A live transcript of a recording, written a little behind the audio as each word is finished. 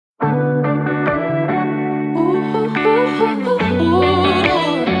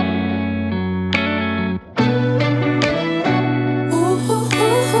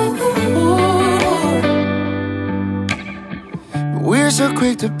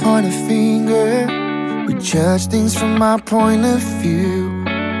quick to point a finger. We judge things from our point of view.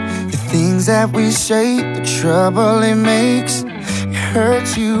 The things that we say, the trouble it makes, it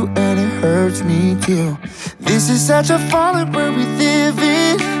hurts you and it hurts me too. This is such a fallen world we live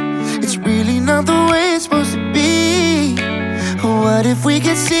in. It's really not the way it's supposed to be. What if we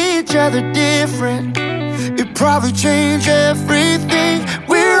could see each other different? It'd probably change everything.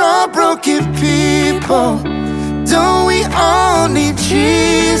 We're all broken people. Don't we all need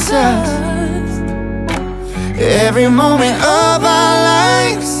Jesus? Every moment of our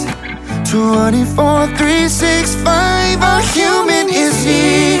lives, 24, 3, 6, 5, our human is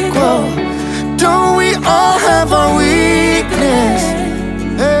equal. Don't we all have our weakness?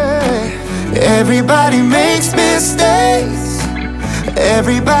 Hey. Everybody makes mistakes.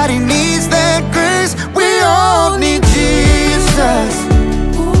 Everybody needs that grace. We all need Jesus.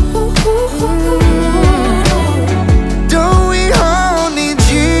 Don't we all need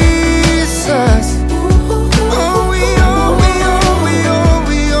Jesus? Oh, we all.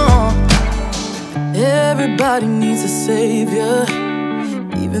 Everybody needs a savior,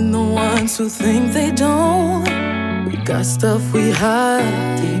 even the ones who think they don't. We got stuff we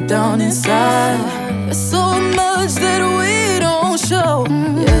hide deep down inside. There's so much that we don't show.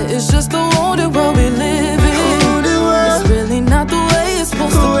 Yeah, it's just a wounded world we live in. It's really not the way it's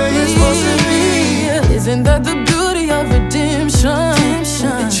supposed to be. Isn't that the beauty of redemption?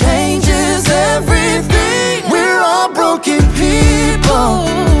 It changes everything. We're all broken people.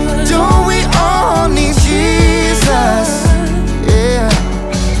 Don't we all need Jesus? Yeah.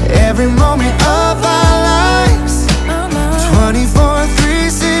 Every moment of our lives, 24, 3,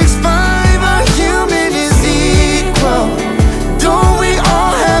 6, 5, our human is equal. Don't we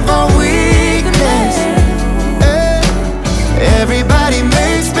all have our weakness? Hey. Everybody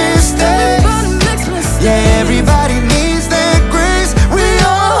makes mistakes. Yeah, everybody needs that grace. We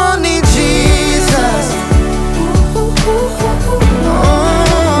all need Jesus.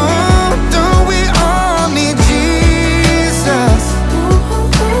 Oh, don't we all need Jesus?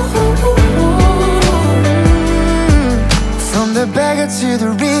 From the beggar to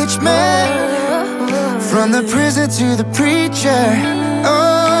the rich man, from the prison to the preacher.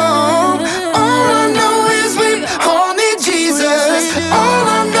 Oh, all I know is we all need Jesus. All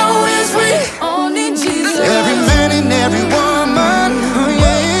I know is we all need Jesus. Every man and every woman, oh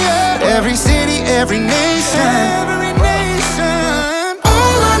yeah, yeah. Every city, every nation.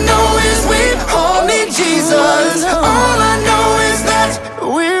 All I know is we all need Jesus. All I know is that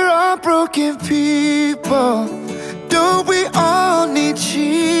we're all broken people. Don't we all need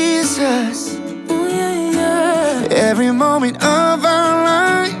Jesus? Every moment of our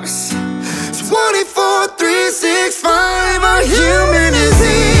lives, 24, 3, 6, 5, our human is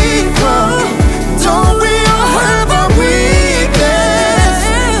equal. Don't we all have our weakness?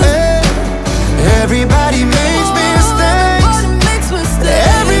 Hey. Everybody makes mistakes.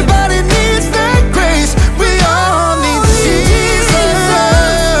 Everybody needs that grace. We all need Jesus.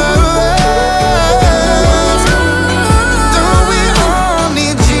 Don't we all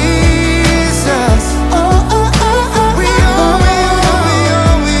need Jesus? We all.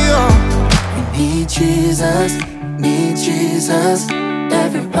 We need Jesus, need Jesus.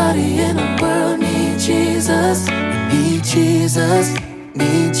 Everybody in the world need Jesus. We need Jesus,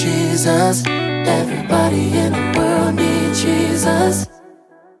 need Jesus. Everybody in the world need Jesus.